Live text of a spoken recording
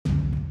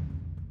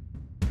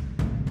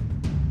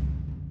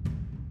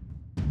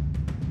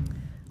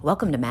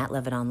Welcome to Matt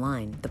Levitt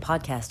Online, the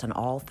podcast on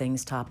all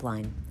things top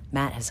line.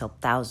 Matt has helped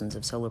thousands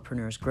of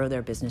solopreneurs grow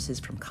their businesses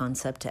from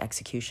concept to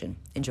execution.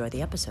 Enjoy the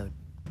episode.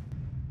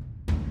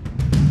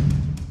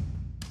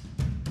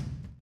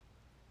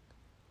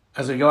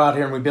 As we go out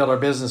here and we build our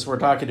business, we're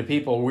talking to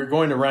people, we're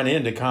going to run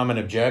into common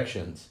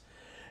objections.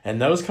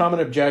 And those common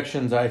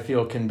objections, I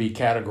feel, can be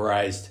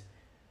categorized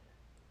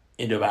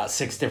into about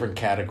 6 different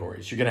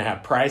categories. You're going to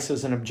have price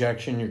as an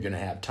objection. You're going to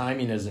have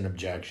timing as an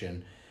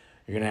objection.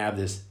 You're going to have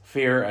this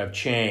fear of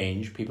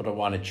change. People don't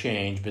want to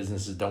change.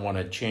 Businesses don't want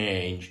to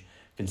change.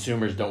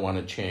 Consumers don't want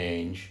to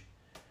change.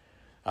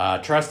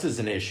 Trust is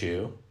an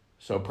issue.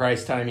 So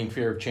price, timing,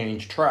 fear of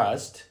change,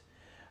 trust.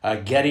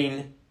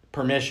 Getting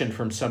permission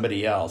from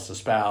somebody else, a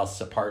spouse,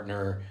 a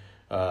partner,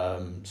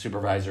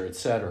 supervisor,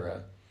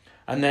 etc.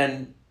 And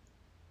then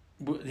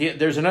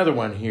there's another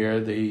one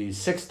here. The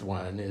 6th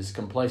one is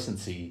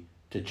complacency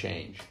to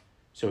change.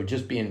 So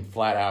just being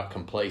flat out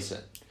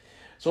complacent.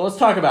 So let's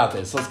talk about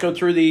this. Let's go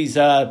through these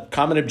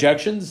common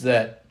objections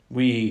that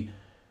we,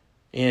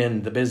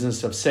 in the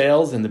business of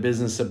sales, in the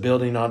business of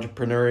building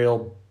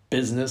entrepreneurial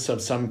business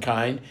of some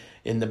kind,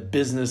 in the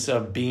business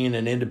of being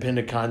an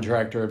independent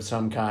contractor of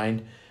some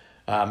kind,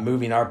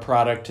 moving our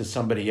product to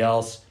somebody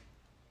else,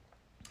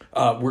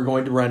 we're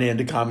going to run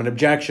into common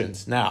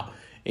objections. Now,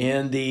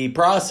 in the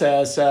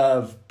process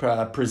of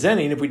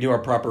presenting, if we do our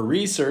proper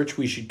research,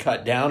 we should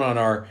cut down on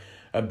our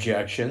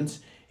objections,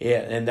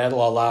 and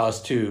that'll allow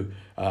us to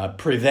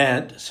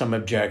prevent some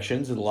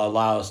objections. It'll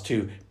allow us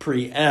to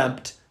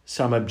preempt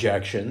some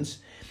objections.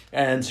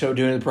 And so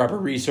doing the proper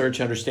research,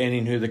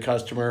 understanding who the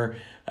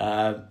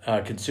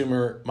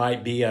consumer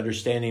might be,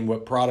 understanding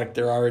what product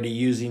they're already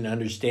using,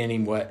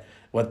 understanding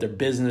what their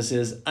business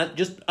is,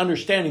 just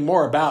understanding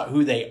more about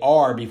who they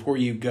are before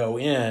you go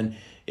in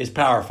is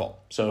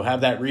powerful. So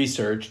have that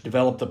research,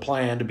 develop the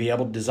plan to be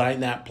able to design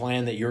that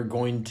plan that you're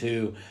going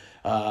to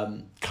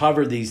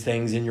cover these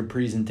things in your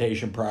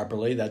presentation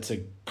properly. That's a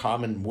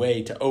common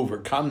way to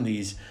overcome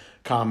these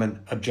common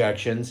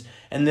objections.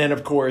 And then,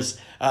 of course,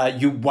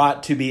 you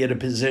want to be in a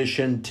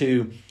position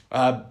to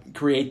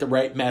create the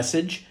right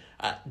message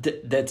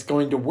that's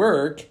going to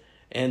work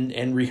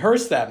and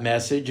rehearse that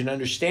message and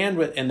understand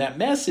what, and that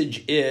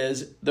message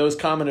is those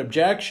common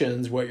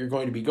objections, what you're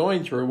going to be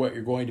going through, what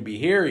you're going to be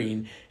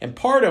hearing. And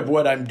part of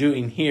what I'm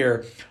doing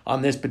here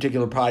on this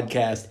particular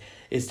podcast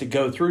is to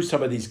go through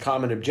some of these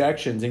common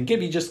objections and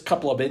give you just a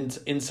couple of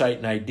insight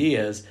and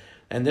ideas.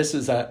 And this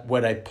is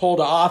what I pulled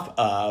off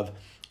of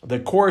the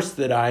course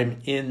that I'm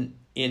in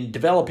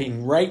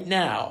developing right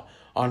now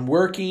on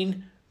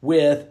working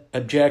with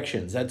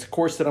objections. That's a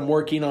course that I'm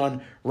working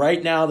on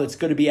right now that's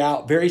going to be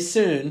out very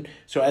soon.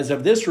 So as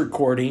of this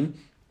recording,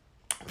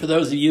 for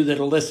those of you that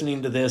are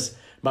listening to this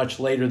much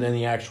later than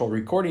the actual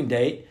recording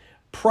date,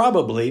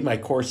 probably my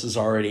course is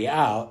already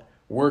out,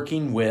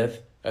 working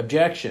with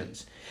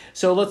objections.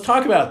 So let's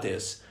talk about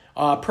this.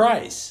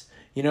 Price.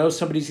 You know,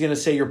 somebody's going to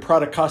say your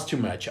product costs too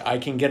much. I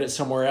can get it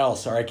somewhere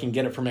else, or I can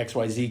get it from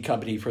XYZ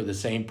company for the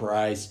same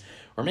price,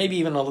 or maybe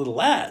even a little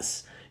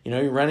less. You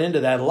know, you run into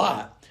that a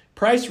lot.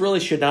 Price really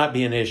should not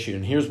be an issue,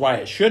 and here's why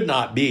it should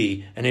not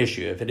be an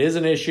issue. If it is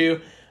an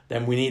issue,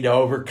 then we need to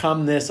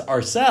overcome this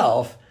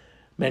ourselves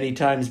many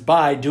times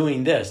by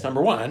doing this.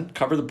 Number one,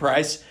 cover the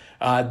price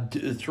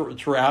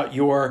throughout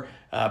your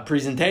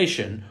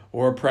presentation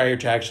or prior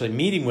to actually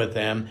meeting with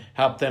them,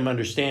 help them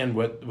understand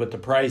what the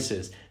price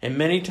is. And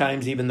many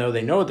times, even though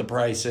they know what the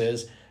price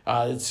is,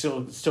 it's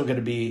still going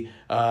to be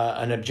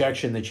an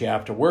objection that you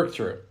have to work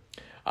through.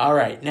 All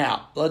right,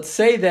 now let's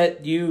say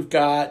that you've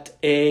got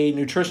a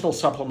nutritional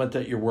supplement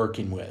that you're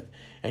working with,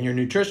 and your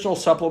nutritional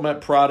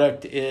supplement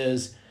product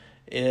is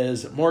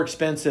more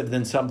expensive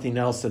than something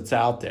else that's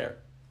out there.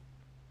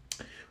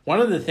 One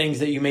of the things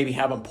that you maybe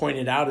haven't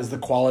pointed out is the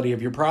quality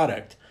of your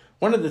product.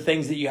 One of the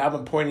things that you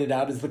haven't pointed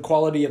out is the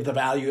quality of the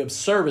value of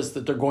service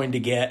that they're going to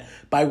get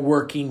by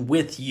working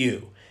with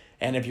you.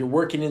 And if you're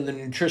working in the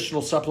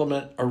nutritional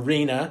supplement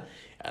arena,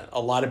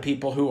 a lot of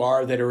people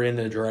that are in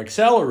the direct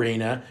sell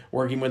arena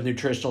working with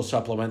nutritional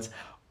supplements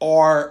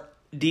are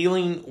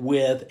dealing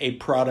with a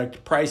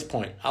product price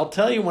point. I'll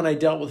tell you, when I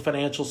dealt with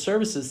financial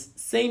services,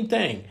 same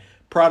thing,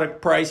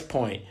 product price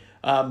point.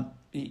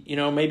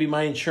 Maybe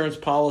my insurance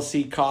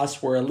policy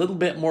costs were a little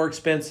bit more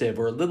expensive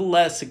or a little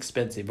less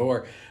expensive,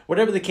 or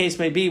whatever the case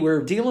may be.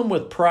 We're dealing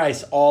with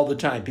price all the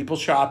time. People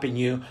shopping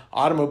you,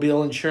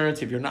 automobile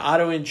insurance. If you're an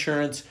auto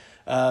insurance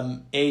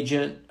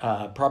agent,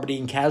 property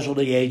and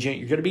casualty agent,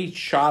 you're going to be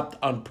shopped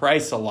on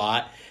price a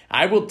lot.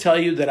 I will tell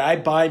you that I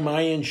buy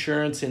my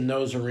insurance in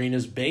those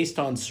arenas based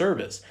on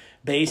service,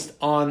 based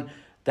on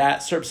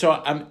that service.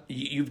 So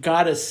you've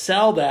got to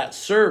sell that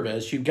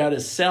service. You've got to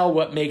sell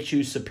what makes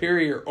you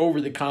superior over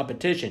the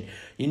competition.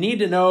 You need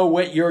to know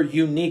what your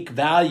unique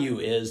value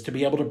is to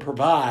be able to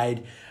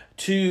provide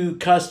to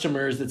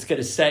customers that's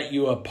going to set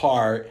you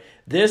apart.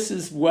 This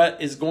is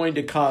what is going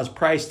to cause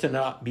price to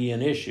not be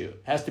an issue.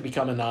 It has to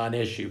become a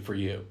non-issue for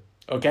you.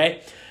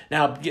 Okay?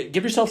 Now,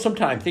 give yourself some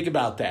time. Think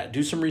about that.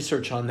 Do some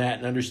research on that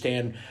and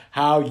understand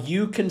how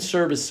you can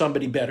service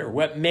somebody better.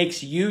 What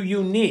makes you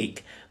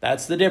unique?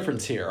 That's the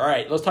difference here. All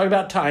right, let's talk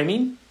about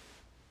timing.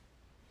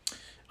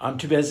 I'm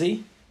too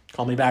busy.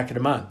 Call me back in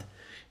a month.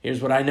 Here's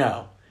what I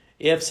know.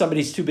 If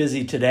somebody's too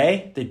busy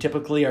today, they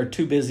typically are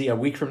too busy a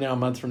week from now, a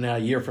month from now, a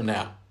year from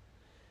now.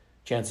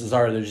 Chances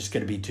are they're just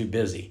going to be too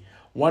busy.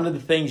 One of the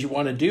things you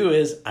want to do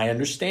is, I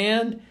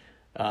understand,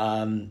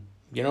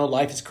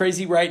 life is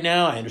crazy right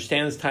now. I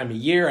understand this time of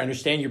year. I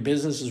understand your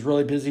business is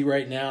really busy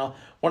right now.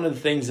 One of the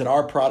things that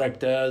our product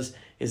does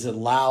is it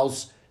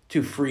allows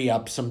to free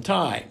up some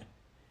time.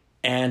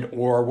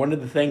 Or one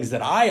of the things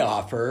that I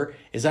offer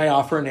is I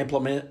offer an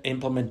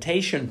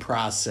implementation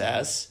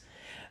process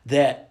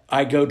that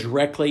I go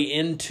directly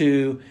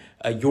into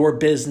your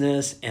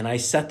business and I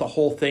set the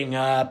whole thing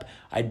up.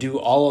 I do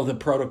all of the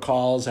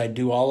protocols. I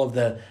do all of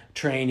the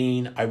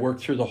training. I work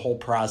through the whole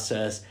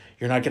process.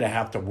 You're not going to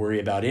have to worry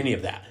about any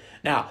of that.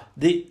 Now,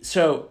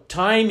 so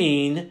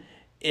timing,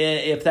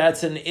 if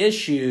that's an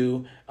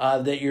issue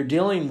that you're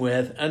dealing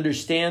with,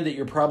 understand that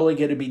you're probably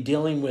going to be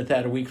dealing with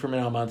that a week from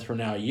now, a month from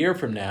now, a year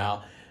from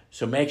now.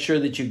 So make sure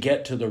that you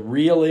get to the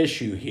real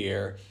issue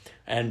here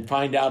and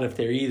find out if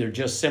they're either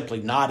just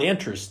simply not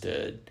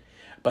interested,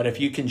 but if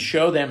you can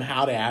show them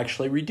how to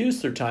actually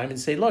reduce their time and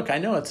say, look, I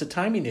know it's a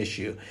timing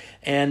issue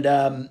and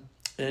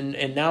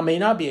now may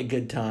not be a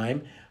good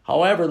time.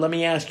 However, let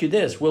me ask you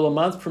this. Will a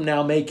month from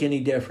now make any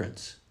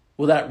difference?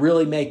 Will that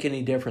really make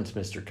any difference,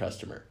 Mr.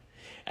 Customer?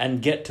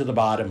 And get to the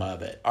bottom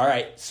of it. All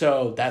right,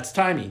 so that's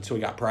timing. So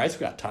we got price,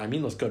 we got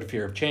timing. Let's go to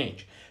fear of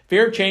change.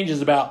 Fear of change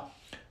is about,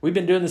 we've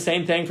been doing the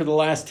same thing for the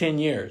last 10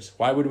 years.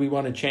 Why would we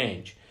want to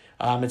change?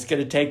 It's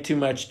going to take too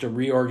much to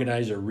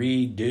reorganize or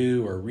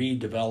redo or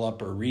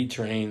redevelop or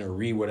retrain or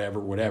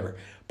whatever.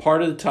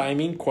 Part of the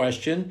timing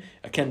question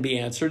can be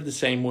answered the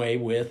same way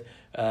with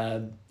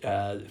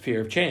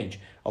fear of change.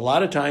 A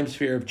lot of times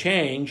fear of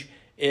change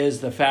is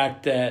the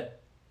fact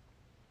that,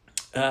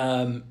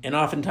 and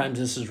oftentimes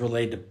this is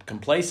related to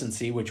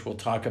complacency, which we'll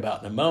talk about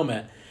in a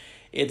moment.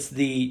 It's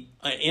the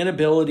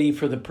inability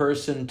for the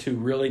person to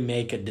really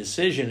make a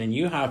decision, and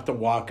you have to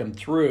walk them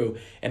through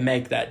and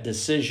make that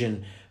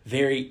decision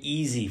very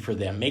easy for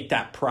them. Make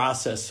that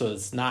process so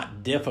it's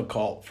not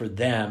difficult for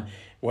them,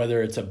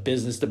 whether it's a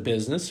business to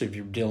business. So if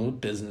you're dealing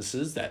with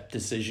businesses, that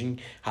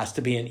decision has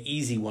to be an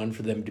easy one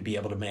for them to be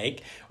able to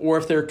make. Or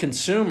if they're a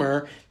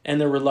consumer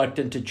and they're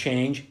reluctant to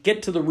change,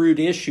 get to the root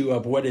issue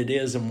of what it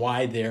is and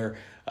why they're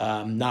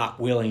not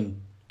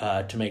willing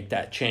to make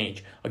that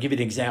change. I'll give you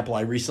an example.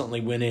 I recently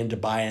went in to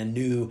buy a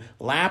new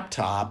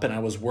laptop and I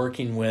was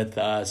working with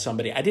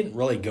somebody. I didn't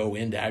really go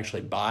in to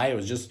actually buy. I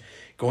was just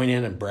going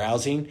in and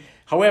browsing.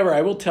 However,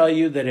 I will tell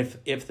you that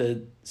if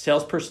the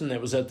salesperson that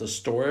was at the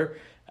store,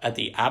 at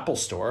the Apple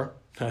store,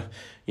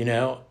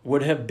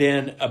 would have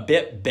been a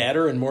bit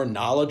better and more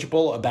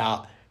knowledgeable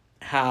about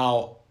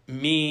how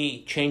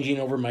me changing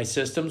over my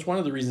systems. One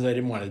of the reasons I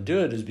didn't want to do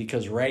it is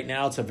because right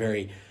now it's a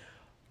very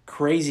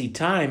crazy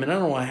time and I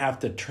don't want to have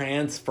to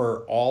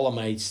transfer all of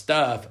my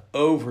stuff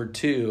over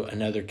to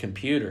another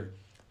computer.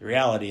 The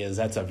reality is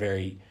that's a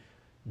very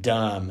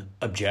dumb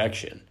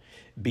objection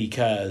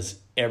because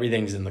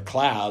everything's in the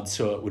cloud,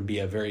 so it would be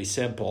a very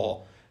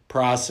simple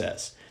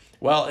process.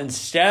 Well,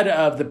 instead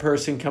of the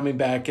person coming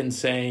back and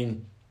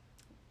saying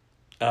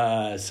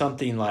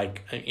something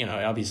like,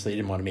 obviously he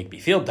didn't want to make me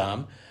feel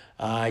dumb,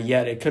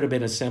 yet it could have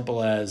been as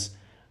simple as,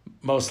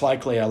 most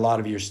likely a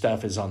lot of your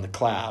stuff is on the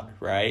cloud,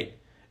 right?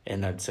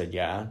 And I'd said,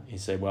 yeah. He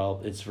said,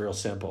 well, it's real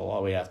simple.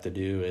 All we have to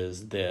do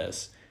is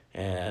this.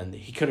 And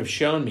he could have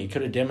shown me,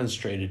 could have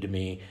demonstrated to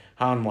me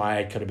how and why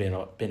I could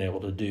have been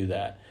able to do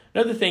that.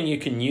 Another thing you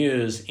can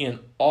use in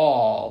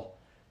all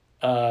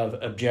of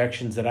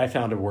objections that I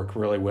found to work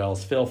really well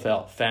is feel,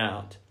 felt,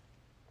 found.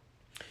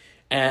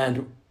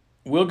 And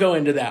we'll go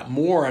into that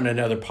more on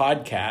another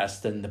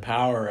podcast and the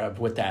power of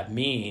what that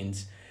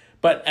means.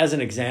 But as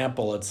an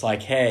example, it's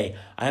like, hey,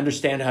 I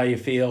understand how you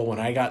feel when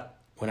I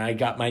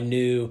got my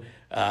new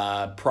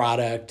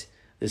product.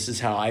 This is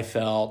how I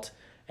felt.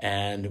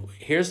 And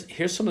here's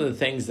some of the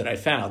things that I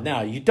found.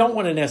 Now, you don't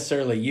want to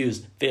necessarily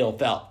use feel,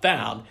 felt,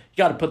 found. You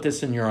got to put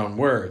this in your own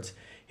words.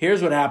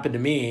 Here's what happened to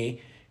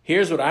me.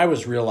 Here's what I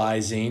was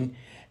realizing.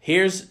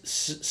 Here's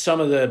some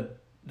of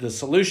the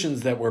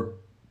solutions that were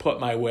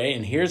put my way.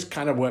 And here's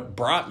kind of what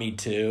brought me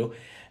to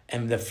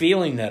and the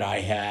feeling that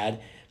I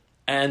had.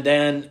 And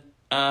then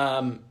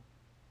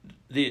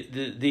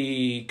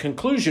the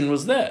conclusion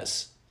was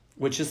this,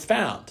 which is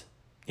found.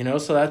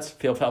 So that's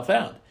feel, felt,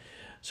 found.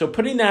 So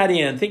putting that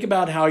in, think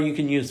about how you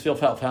can use feel,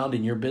 felt, found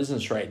in your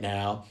business right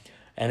now.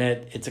 And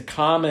it's a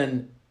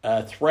common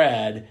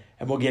thread,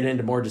 and we'll get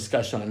into more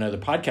discussion on another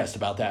podcast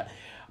about that.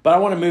 But I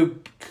want to move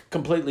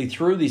completely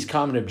through these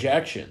common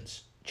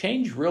objections.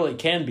 Change really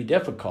can be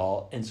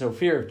difficult, and so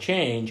fear of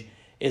change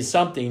is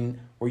something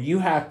where you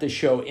have to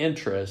show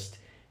interest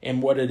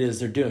in what it is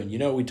they're doing.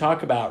 We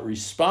talk about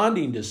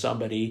responding to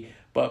somebody,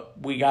 but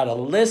we got to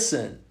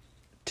listen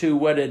to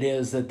what it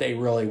is that they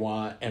really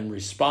want and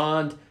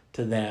respond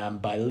to them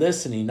by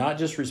listening, not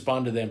just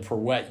respond to them for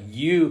what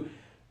you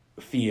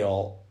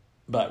feel,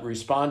 but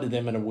respond to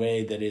them in a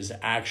way that is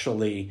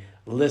actually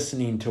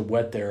listening to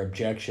what their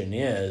objection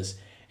is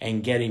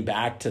and getting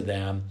back to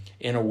them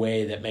in a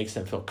way that makes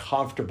them feel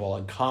comfortable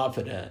and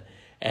confident.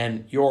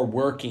 And you're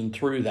working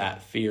through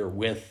that fear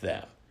with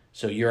them.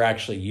 So you're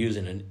actually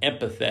using an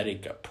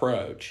empathetic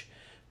approach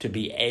to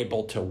be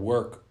able to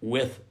work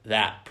with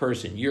that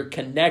person. You're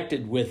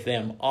connected with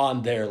them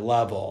on their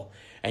level,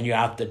 and you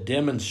have to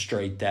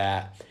demonstrate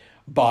that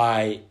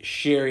by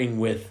sharing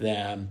with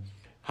them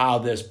how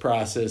this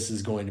process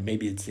is going to,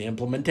 maybe it's the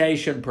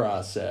implementation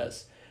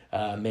process,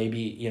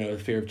 maybe, the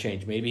fear of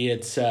change. Maybe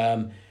it's,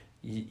 and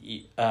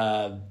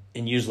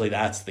usually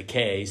that's the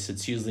case.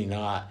 It's usually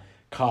not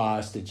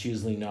cost. It's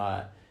usually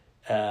not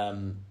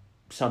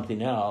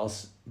something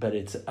else, but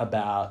it's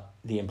about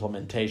the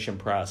implementation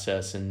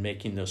process and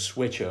making the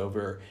switch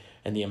over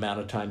and the amount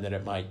of time that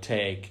it might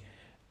take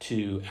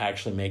to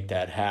actually make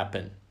that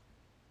happen.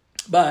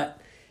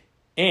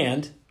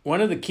 And one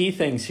of the key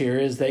things here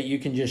is that you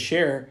can just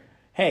share,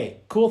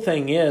 hey, cool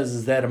thing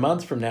is that a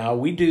month from now,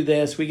 we do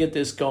this, we get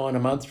this going. A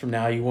month from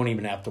now, you won't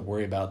even have to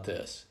worry about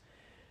this.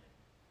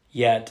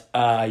 Yet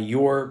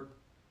you're,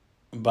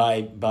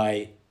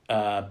 by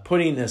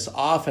putting this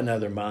off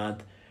another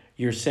month,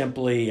 you're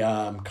simply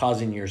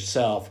causing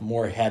yourself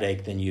more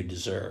headache than you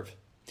deserve.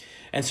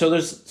 And so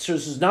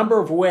there's a number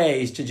of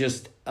ways to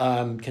just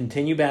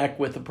continue back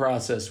with the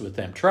process with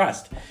them.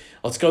 Trust.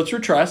 Let's go through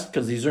trust,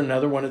 because these are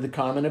another one of the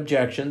common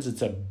objections.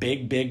 It's a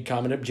big, big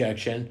common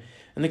objection.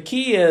 And the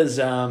key is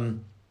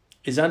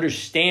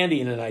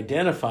understanding and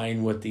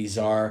identifying what these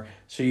are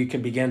so you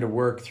can begin to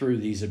work through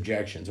these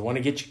objections. I want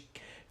to get you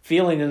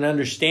feeling and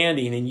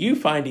understanding and you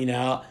finding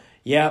out,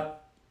 yep,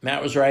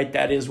 Matt was right,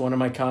 that is one of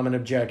my common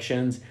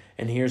objections,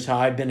 and here's how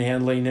I've been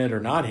handling it or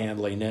not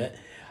handling it,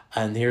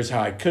 and here's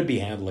how I could be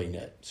handling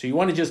it. So you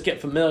want to just get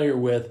familiar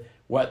with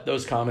what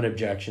those common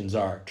objections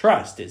are.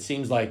 Trust. It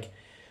seems like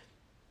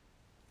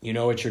you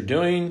know what you're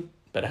doing,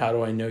 but how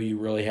do I know you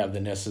really have the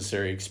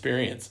necessary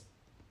experience?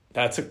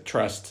 That's a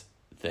trust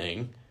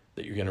thing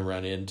that you're going to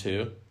run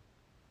into.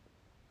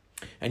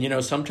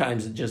 And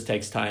sometimes it just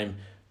takes time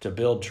to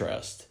build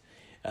trust.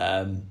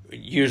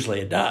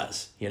 Usually it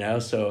does,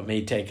 so it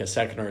may take a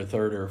second or a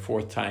third or a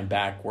fourth time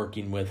back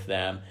working with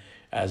them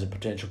as a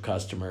potential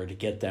customer to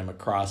get them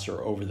across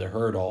or over the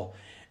hurdle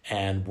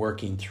and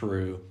working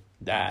through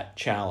that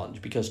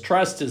challenge. Because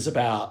trust is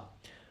about,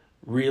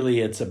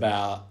 it's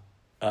about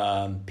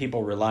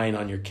people relying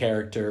on your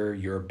character,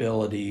 your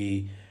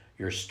ability,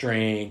 your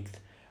strength,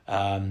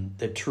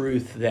 the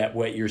truth that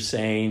what you're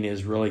saying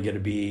is really going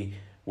to be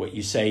what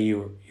you say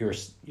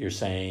you're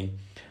saying.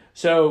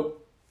 So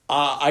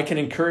I can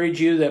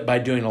encourage you that by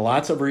doing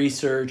lots of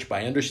research,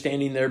 by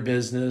understanding their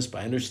business,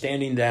 by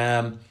understanding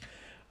them,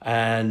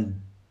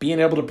 and being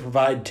able to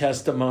provide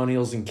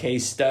testimonials and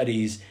case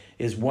studies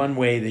is one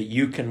way that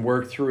you can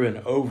work through and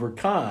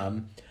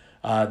overcome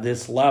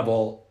this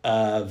level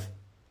of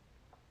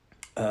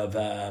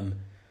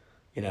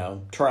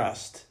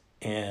trust.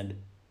 And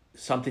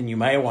something you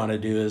may want to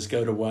do is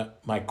go to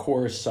my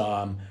course,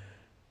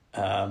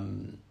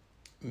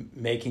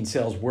 Making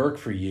Sales Work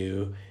for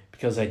You,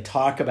 because I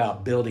talk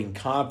about building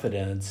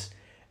confidence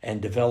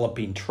and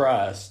developing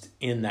trust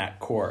in that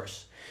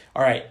course.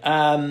 All right,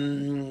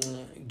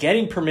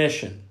 getting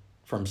permission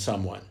from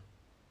someone.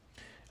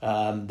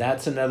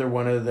 That's another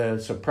one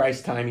of so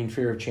price, timing,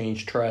 fear of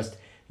change, trust,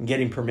 and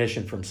getting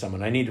permission from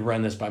someone. I need to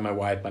run this by my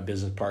wife, my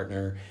business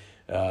partner,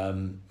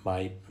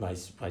 my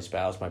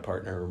spouse, my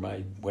partner,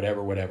 my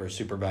whatever,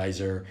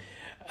 supervisor.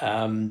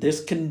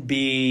 This can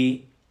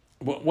be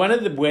one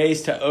of the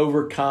ways to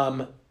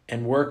overcome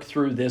and work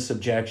through this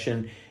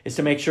objection is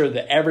to make sure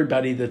that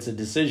everybody that's a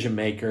decision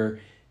maker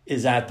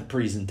is at the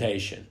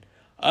presentation.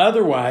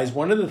 Otherwise,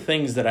 one of the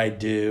things that I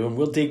do, and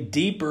we'll dig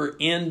deeper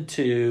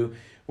into,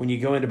 when you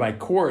go into my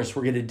course,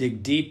 we're going to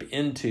dig deep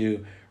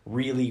into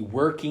really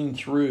working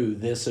through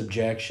this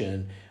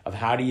objection of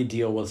how do you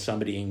deal with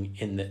somebody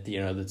in the,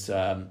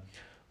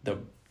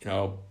 that's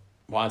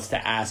wants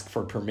to ask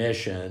for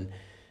permission.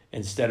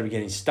 Instead of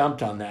getting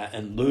stumped on that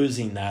and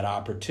losing that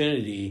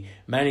opportunity,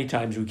 many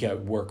times we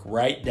can work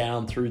right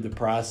down through the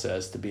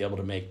process to be able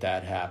to make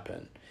that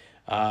happen.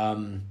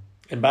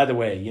 And by the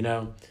way,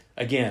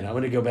 again, I'm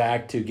going to go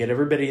back to get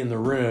everybody in the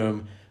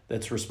room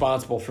that's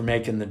responsible for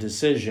making the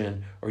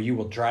decision, or you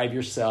will drive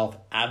yourself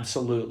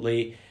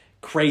absolutely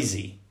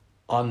crazy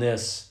on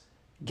this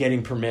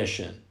getting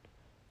permission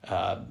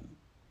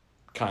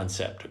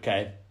concept,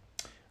 okay?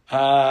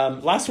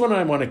 Last one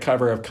I want to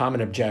cover of common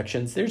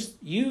objections. There's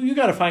you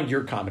got to find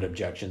your common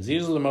objections.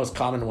 These are the most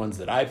common ones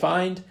that I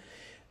find.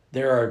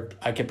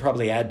 I could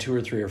probably add 2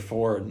 or 3 or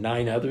 4 or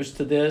 9 others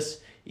to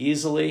this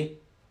easily.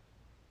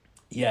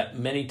 Yet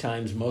many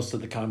times, most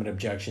of the common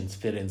objections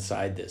fit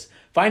inside this.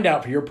 Find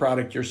out for your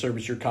product, your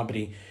service, your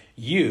company,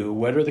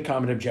 what are the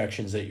common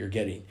objections that you're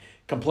getting?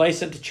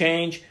 Complacent to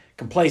change,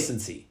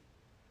 complacency.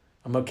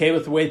 I'm okay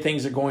with the way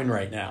things are going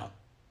right now.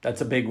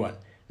 That's a big one.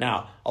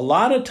 Now, a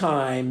lot of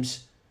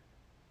times,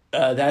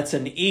 that's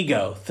an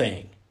ego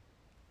thing.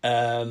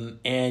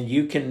 And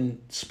you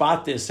can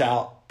spot this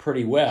out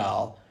pretty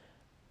well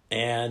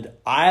And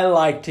I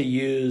like to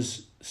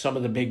use some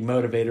of the big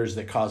motivators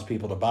that cause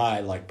people to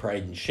buy, like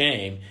pride and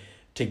shame,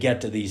 to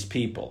get to these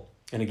people.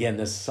 And again,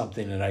 this is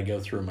something that I go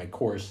through in my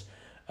course,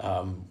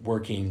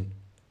 Making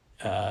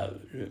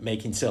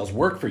Sales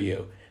Work for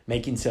You.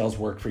 Making Sales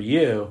Work for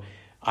You.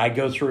 I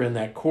go through in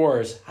that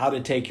course how to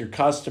take your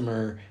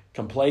customer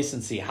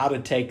complacency, how to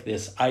take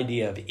this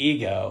idea of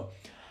ego,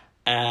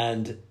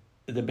 and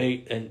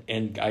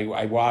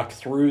I walk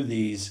through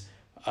these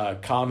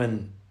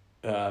common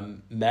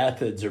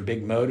methods or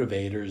big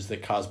motivators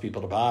that cause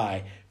people to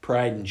buy.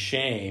 Pride and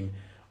shame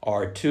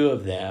are two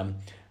of them.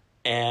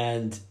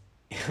 And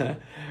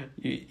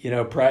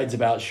pride's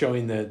about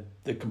showing the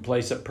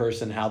complacent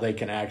person how they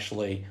can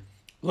actually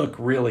look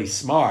really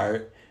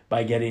smart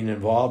by getting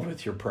involved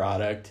with your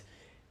product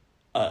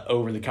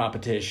over the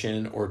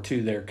competition, or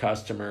to their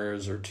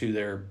customers, or to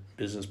their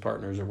business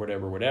partners, or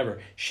whatever.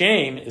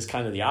 Shame is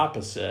kind of the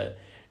opposite.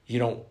 You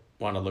don't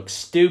want to look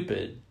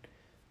stupid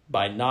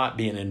by not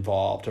being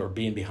involved, or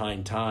being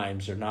behind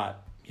times, or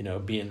not,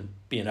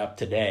 being up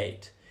to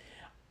date.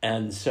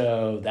 And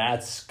so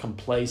that's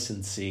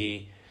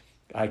complacency.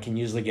 I can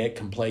usually get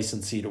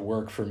complacency to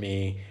work for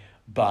me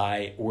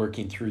by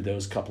working through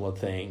those couple of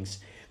things.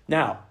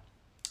 Now,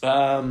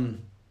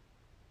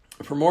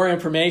 for more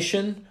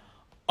information,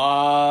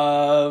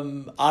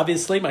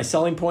 obviously my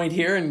selling point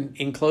here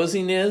in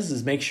closing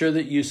is make sure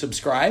that you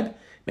subscribe.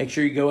 Make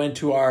sure you go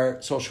into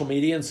our social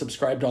media and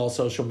subscribe to all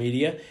social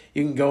media.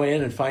 You can go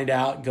in and find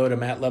out, go to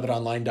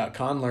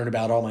mattlevitonline.com, learn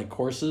about all my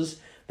courses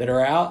that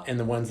are out and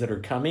the ones that are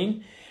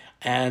coming.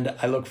 And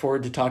I look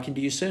forward to talking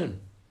to you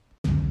soon.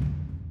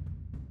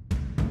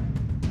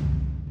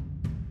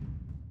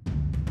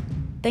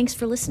 Thanks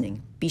for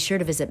listening. Be sure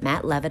to visit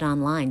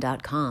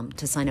mattlevitonline.com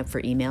to sign up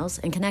for emails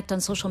and connect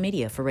on social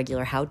media for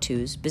regular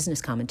how-tos,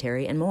 business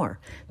commentary, and more.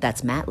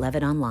 That's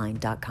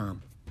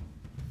mattlevitonline.com.